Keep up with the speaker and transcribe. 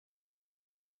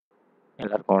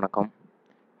எல்லாருக்கும் வணக்கம்.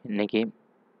 இன்னைக்கு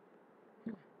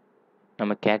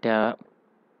நம்ம கேட்டா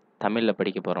தமிழில்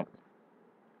படிக்க போகிறோம்.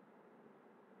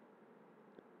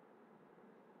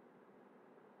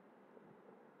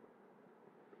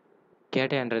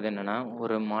 கேட்டான்றது என்னென்னா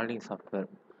ஒரு மாடலிங் சாஃப்ட்வேர்.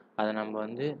 அதை நம்ம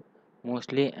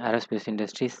மோஸ்ட்லி ஏரோஸ்பேஸ்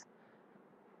இண்டஸ்ட்ரீஸ்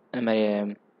இந்த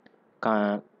மாதிரி கா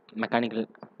மெக்கானிக்கல்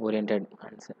ஓரியன்ட்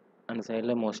அந்த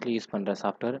சைடில் மோஸ்ட்லி யூஸ் பண்ணுற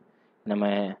சாஃப்ட்வேர்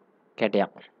நம்ம கேட்டியா.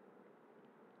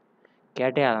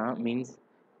 கேட்டியா means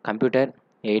computer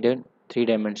aided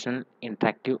 3-dimensional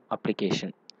interactive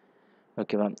application.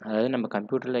 ஓகேவா? அதாவது நம்ம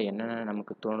கம்ப்யூட்டரில் என்னென்ன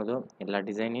நமக்கு தோணுதோ எல்லா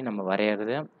டிசைனையும் நம்ம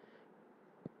வரைகிறது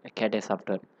கேட்டியா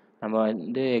சாஃப்ட்வேர். நம்ம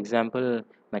எக்ஸாம்பிள்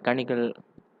மெக்கானிக்கல்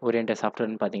ஓரியன்ட்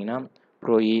சாஃப்ட்வேர்னு பார்த்தீங்கன்னா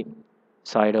ப்ரோஇ,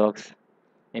 சாய்டாக்ஸ்,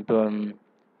 இப்போ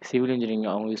சிவில் இன்ஜினியரிங்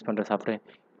அவங்க யூஸ் பண்ணுற சாஃப்ட்வேர்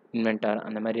இன்வென்டார்,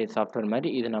 அந்த மாதிரி சாஃப்ட்வேர்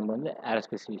மாதிரி இது நம்ம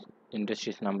ஏரோஸ்பேஸ்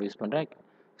இண்டஸ்ட்ரீஸ் நம்ம யூஸ் பண்ணுற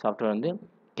சாஃப்ட்வேர்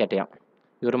கேட்டியா.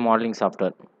 இது ஒரு மாடலிங்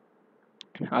சாஃப்ட்வேர்.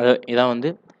 இதான்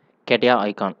கேட்டியா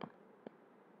ஐகான்.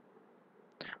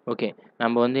 ஓகே,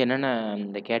 நம்ம என்னென்ன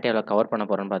இந்த கேட்டியாவில் கவர் பண்ண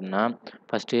போகிறோம்னு பார்த்தீங்கன்னா,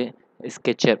 ஃபஸ்ட்டு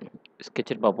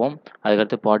ஸ்கெட்சர் பார்ப்போம்.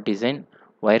 அதுக்கடுத்து part design,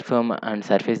 wire form and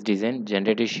surface design,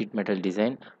 generative sheet metal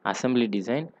design, assembly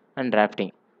design and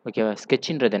drafting. ஓகேவா?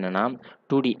 ஸ்கெட்சுன்றது என்னென்னா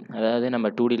 2D, அதாவது நம்ம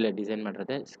 2Dயில் டிசைன்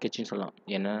பண்ணுறது ஸ்கெட்சுன்னு சொல்லலாம்.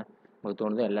 என்ன நமக்கு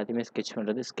தோணுதோ எல்லாத்தையுமே ஸ்கெட்ச்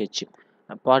பண்ணுறது ஸ்கெட்சு.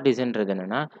 பார்ட் டிசைன்றது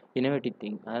என்னென்னா இன்னோவேட்டிவ்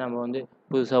திங். அதை நம்ம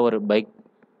புதுசாக ஒரு பைக்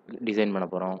டிசைன் பண்ண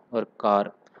போகிறோம், ஒரு கார்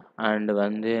அண்டு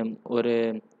ஒரு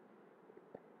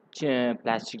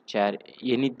பிளாஸ்டிக் சேர்,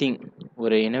 எனிதிங்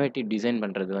ஒரு இன்னோவேட்டிவ் டிசைன்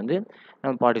பண்ணுறது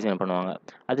நம்ம பார்ட் டிசைன் பண்ணுவாங்க.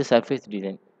 அது சர்ஃபேஸ்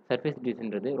டிசைன். சர்ஃபேஸ்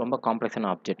டிசைன்றது ரொம்ப காம்ப்ளெக்ஸான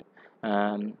ஆப்ஜெக்ட்.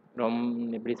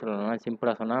 எப்படி சொல்லணும்னா,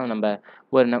 சிம்பிளாக சொன்னால் நம்ம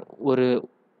ஒரு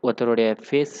ஒருத்தருடைய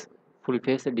ஃபுல்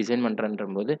ஃபேஸை டிசைன் பண்ணுறன்ற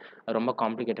போது அது ரொம்ப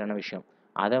காம்ப்ளிகேட்டான விஷயம்.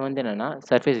 அதை என்னென்னா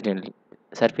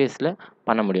சர்ஃபேஸில்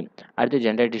பண்ண முடியும். அடுத்து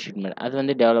ஜென்ரேட்டிவ் ஷீட் மெட்டல்,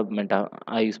 அது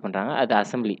டெவலப்மெண்ட்டாக யூஸ் பண்ணுறாங்க. அது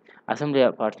அசம்பிளி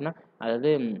பார்ட்ஸ்னால்,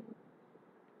 அதாவது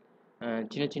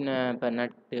சின்ன சின்ன இப்போ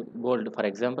நட்டு போல்டு, ஃபார்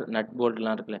எக்ஸாம்பிள் நட்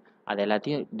போல்டுலாம் இருக்குல்ல, அது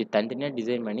எல்லாத்தையும் தனித்தனியாக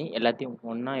டிசைன் பண்ணி எல்லாத்தையும்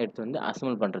ஒன்றா எடுத்து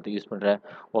அசம்பிள் பண்ணுறதுக்கு யூஸ் பண்ணுற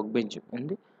ஒர்க் பெஞ்ச்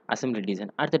அசம்பிளி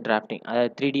டிசைன். அடுத்து டிராஃப்டிங்,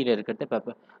 அதாவது 3Dயில் இருக்கிறது.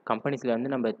 இப்போ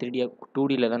கம்பெனிஸில் நம்ம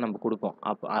 2Dயில் தான் நம்ம கொடுப்போம்.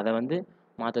 அப்போ அதை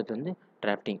மாற்றுறது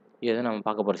டிராஃப்டிங். இதுதான் நம்ம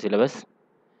பார்க்க போகிற சிலபஸ்.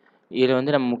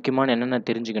 இதில் நம்ம முக்கியமான என்னென்ன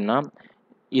தெரிஞ்சுக்கணும்னா,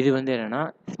 இது என்னென்னா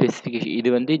ஸ்பெசிஃபிகேஷன்.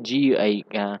 இது GUI,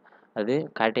 அது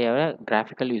கேட்டியாவை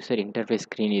கிராஃபிக்கல் யூசர் இன்டர்ஃபேஸ்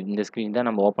ஸ்க்ரீன். இந்த ஸ்க்ரீன் தான்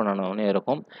நம்ம ஓப்பன் ஆனோடனே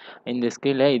இருக்கும். இந்த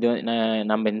ஸ்க்ரீனில் இது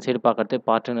நம்ம இந்த சைடு பார்க்குறது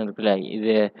பார்ட்டுன்னு இருக்குல்ல,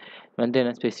 இது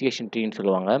என்ன ஸ்பெசிஃபிகேஷன் ட்ரீன்னு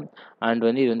சொல்லுவாங்க.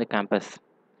 அண்ட் இது கேம்பஸ்.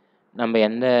 நம்ம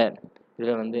எந்த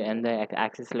இதில் எந்த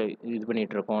ஆக்சஸில் இது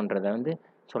பண்ணிகிட்ருக்கோன்றதை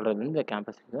சொல்கிறது இந்த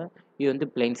கேம்பஸ். இது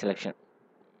பிளெயின் செலெக்ஷன்.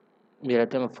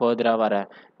 இதில் நம்ம ஃபர்தராக வர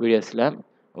வீடியோஸில்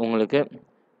உங்களுக்கு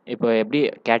இப்போ எப்படி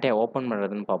கேட்டியா ஓப்பன்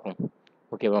பண்ணுறதுன்னு பார்ப்போம்.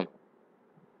 ஓகேவா?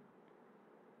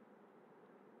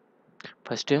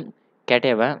 ஃபஸ்ட்டு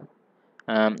கேட்டியாவை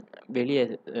வெளியே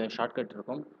ஷார்ட்கட்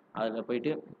இருக்கும், அதில்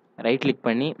போய்ட்டு ரைட் கிளிக்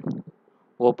பண்ணி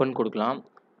ஓப்பன் கொடுக்கலாம்.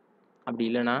 அப்படி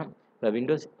இல்லைன்னா இப்போ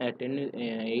விண்டோஸ்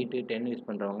 8, 10 யூஸ்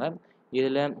பண்ணுறவங்க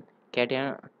இதில் கேட்டியா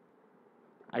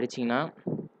அடிச்சிங்கன்னா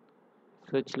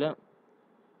சர்ச்சில்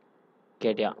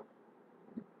கேட்டியா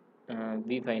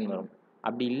V5 வரும்.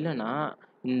 அப்படி இல்லைன்னா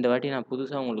இந்த வாட்டி நான்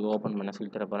புதுசாக உங்களுக்கு ஓப்பன் பண்ண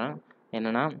சொல்லி தரப்போகிறேன்.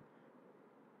 என்னென்னா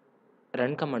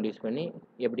ரன் கமாண்ட் யூஸ் பண்ணி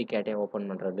எப்படி கேட்டியா ஓப்பன்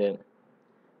பண்ணுறது.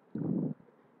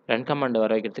 ரன் கமாண்ட்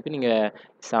வர வைக்கிறதுக்கு நீங்கள்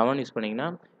 7 யூஸ் பண்ணிங்கன்னா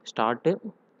ஸ்டார்ட்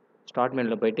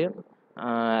மெனுவில் போய்ட்டு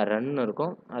ரன்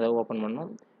இருக்கும், அதை ஓப்பன்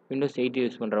பண்ணணும். விண்டோஸ் 8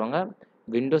 யூஸ் பண்ணுறவங்க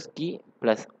Windows key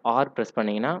plus R press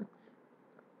பண்ணிங்கன்னா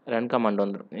ரன் கமாண்ட்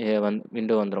வந்துடும்,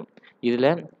 விண்டோ வந்துடும். இதில்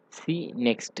சி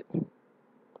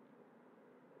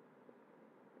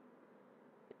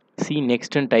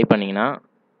நெக்ஸ்ட்டுன்னு டைப் பண்ணிங்கன்னா,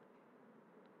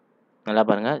 நல்லா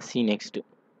பாருங்கள், சி நெக்ஸ்ட்டு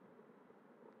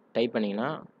டைப் பண்ணிங்கன்னா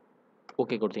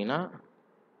ஓகே கொடுத்தீங்கன்னா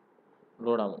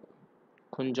லோட் ஆகும்.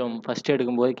 கொஞ்சம் ஃபஸ்ட்டு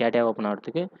எடுக்கும்போது கேட்டியா ஓப்பன்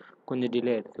ஆகிறதுக்கு கொஞ்சம்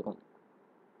டிலே எடுத்துக்கும்.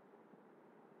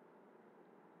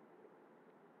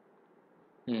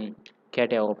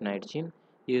 கேட்டியா ஓப்பன் ஆகிடுச்சு.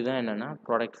 இதுதான் என்னென்னா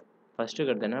ப்ராடக்ட். ஃபஸ்ட்டு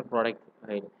இருக்கிறது என்ன, ப்ராடக்ட்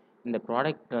ஃபைல். இந்த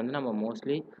ப்ராடக்ட் நம்ம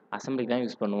மோஸ்ட்லி அசம்பிளிக்கு தான்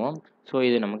யூஸ் பண்ணுவோம். ஸோ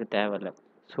இது நமக்கு தேவையில்லை.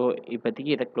 ஸோ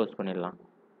இப்போதைக்கு இதை க்ளோஸ் பண்ணிடலாம்.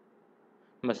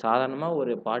 நம்ம சாதாரணமாக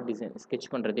ஒரு பார்ட் டிசைன் ஸ்கெட்ச்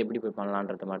பண்ணுறது எப்படி போய்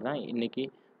பண்ணலான்றது மாதிரி தான் இன்றைக்கி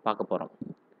பார்க்க போகிறோம்.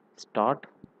 Start,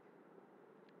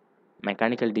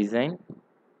 mechanical design,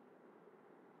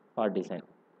 part design.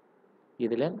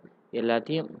 இதில்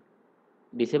எல்லாத்தையும்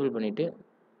டிசேபிள் பண்ணிவிட்டு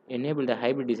எனேபிள் த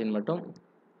ஹைப்ரிட் டிசைன் மட்டும்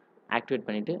ஆக்டிவேட்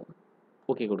பண்ணிவிட்டு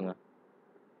ஓகே கொடுங்க.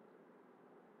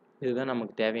 இதுதான்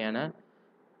நமக்கு தேவையான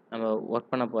நம்ம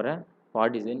ஒர்க் பண்ண போகிற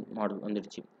பார்ட் டிசைன் மாடல்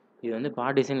வந்துடுச்சு. இது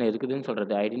பார்ட் டிசைனில் இருக்குதுன்னு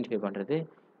சொல்கிறது, ஐடென்டிஃபை பண்ணுறது.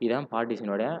 இதுதான் பார்ட்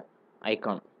டிசைனோட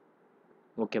ஐகான்.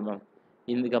 ஓகேவா?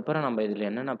 இதுக்கப்புறம் நம்ம இதில்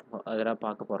என்னென்ன அதெல்லாம்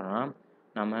பார்க்க போகிறோன்னா,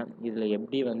 நம்ம இதில்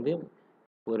எப்படி வந்து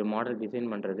ஒரு மாடல்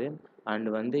டிசைன் பண்ணுறது அண்ட்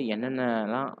வந்து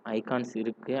என்னென்னலாம் ஐகான்ஸ்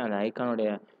இருக்குது, அந்த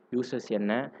ஐகானோடைய யூசஸ்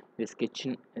என்ன, இது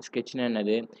ஸ்கெட்ச்னா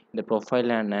என்னது, இந்த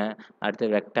ப்ரொஃபைல்னா என்ன,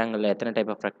 அடுத்து ரெக்டாங்கிள் எத்தனை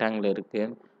டைப் ஆஃப் ரெக்டாங்கிள்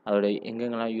இருக்குது, அதோட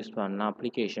எங்கெங்கெல்லாம் யூஸ் பண்ணலாம்,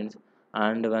 அப்ளிகேஷன்ஸ்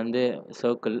அண்டு வந்து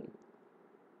circle,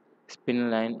 spin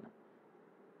line,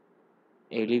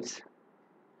 ellipse,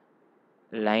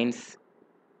 lines,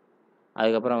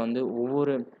 அதுக்கப்புறம் வந்து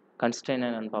ஒவ்வொரு கன்ஸ்ட்ரெயின்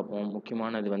என்னென்னு பார்ப்போம்.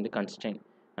 முக்கியமானது வந்து கன்ஸ்ட்ரெயின்.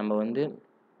 நம்ம வந்து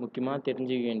முக்கியமாக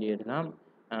தெரிஞ்சுக்க வேண்டியதுனா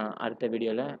அடுத்த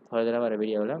வீடியோவில் ஃபர்தராக வர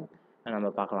வீடியோவில் நம்ம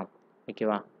பார்க்கலாம்.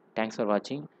 ஓகேவா? தேங்க்ஸ் ஃபார்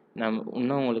வாட்சிங்.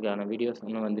 இன்னும் உங்களுக்கான வீடியோஸ்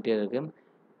இன்னும் வந்துகிட்டே இருக்குது.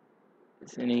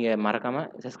 நீங்கள்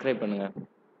மறக்காமல் சப்ஸ்கிரைப் பண்ணுங்கள்.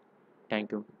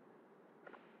 தேங்க்யூ.